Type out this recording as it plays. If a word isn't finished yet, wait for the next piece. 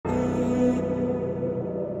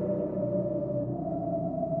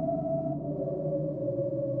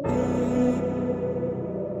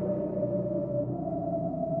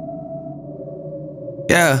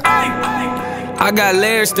Yeah. I got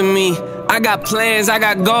layers to me. I got plans, I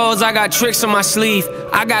got goals, I got tricks on my sleeve.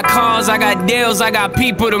 I got calls, I got deals, I got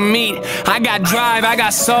people to meet. I got drive, I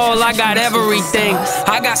got soul, I got everything.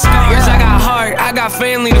 I got scars, I got heart, I got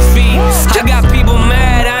family to feed. I got people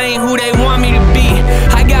mad, I ain't who they want me to be.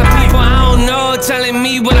 I got people I don't know telling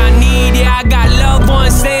me what I need. Yeah, I got loved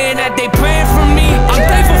ones saying that they praying for me. I'm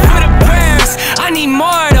thankful for the prayers, I need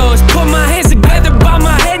more of those. Put my hands together by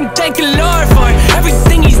my head and thank the Lord for it.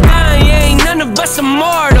 Everything he's done, yeah, ain't none of us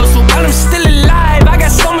immortal. So while I'm still alive, I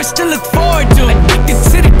got so much to look forward to. Addicted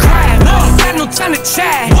to the craft, got no time to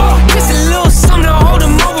chat. Just a little something to hold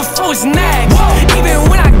him over for his neck. Even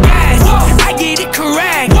when I gas, I get it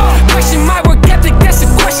correct. Question my work ethic, that's a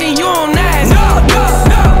question you don't ask.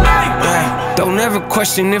 Don't ever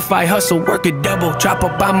question if I hustle, work a double. Drop a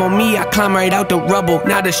bomb on me, I climb right out the rubble.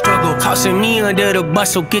 Now the struggle, tossing me under the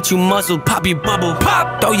bus, so get you muzzled. Pop your bubble,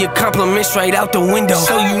 pop, throw your compliments right out the window.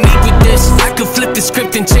 So unique with this, I could flip the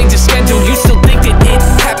script and change the schedule. You still think that it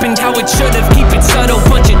happened how it should've? Keep it subtle,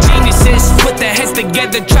 bunch of geniuses. Put their heads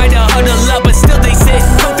together, try to huddle up, but still they sit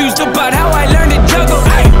confused about how I learned to juggle.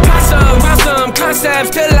 Ay, pass around some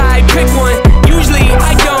concepts till I pick one. Usually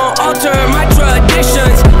I don't alter my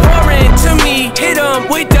traditions. Foreign to me, hit them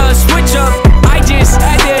with the switch up. I just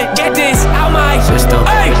had to get this out my system.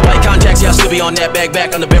 White contacts, yeah, I still be on that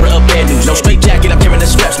back on the bearer of bad news. No straight jacket, I'm carrying the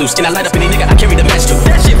straps loose. And I light up any nigga, I carry the match too.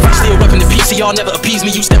 That shit fine. Still reppin' the PC, y'all never appease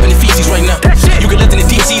me. You steppin' in feces right now. You can live in the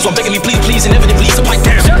DCs while begging me please, inevitably, so pipe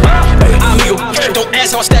down. I'm ego, don't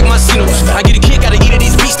ask how I stack my cenos. I get a kick out of eating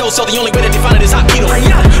these beats though, so the only way to define it is hot keto.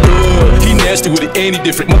 He nasty with it, and he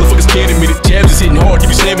different. Motherfuckers can't admit it. Jabs is hitting hard, you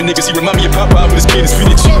be slamming niggas. He remind me of Popeye with his kid is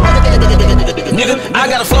Phoenix. Nigga, I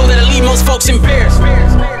got a flow that'll leave most folks embarrassed.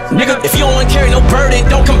 Nigga, if you don't wanna carry no burden,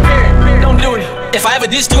 don't compare it. Don't do it. If I ever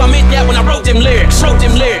dissed you, I meant that when I wrote them lyrics.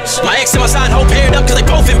 My ex and my side hoe paired up cause they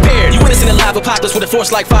both impaired. You witnessing a live apocalypse with a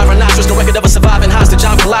force like 5 rhinoceros. No record of a surviving hostage.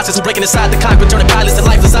 I'm Colossus who breaking inside the cockpit, turning pilots to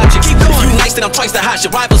lifeless objects. If you nice, then I'm twice the hot.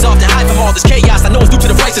 Your rivals often hide from all this chaos. I know it's due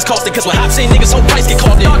to the price it's costing, cause when Hopsin niggas whole price get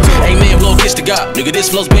called in. Amen, blow kiss to God. Nigga,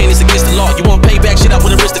 this flow's banned, it's against the law. You want payback, shit up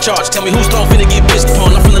with a wrist to charge. Tell me who's throwing finna get pissed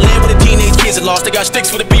upon. I'm from the land where the teenage kids are lost. They got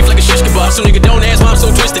sticks for the beef like a shish kebab. So nigga, don't ask why I'm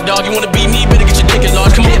so twisted, dog. You wanna be me, better get your dick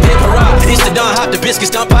enlarged. Come on, hip parade. It's the Don Hop, the biscuits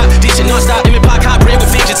dump pop. This shit non-stop, Eminem pop, hot bread with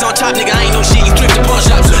vengeance on top. Nigga, I ain't no shit, you thrift to pawn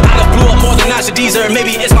shops. I done blew up more than I should deserve.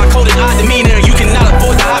 Maybe it's my coded odd demeanor. You cannot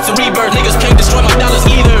avoid the Hopsin rebirth. Niggas can't destroy my dollars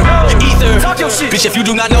either. Talk your shit. Bitch, if you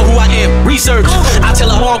do not know who I am, research. I tell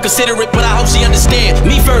her who I'm considerate, but I hope she understand.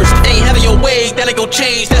 Me first, ain't having your way, that ain't gon'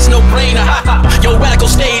 change. That's no brainer. Yo, radical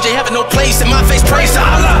stage, ain't having no place in my face. Praise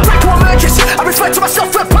Allah.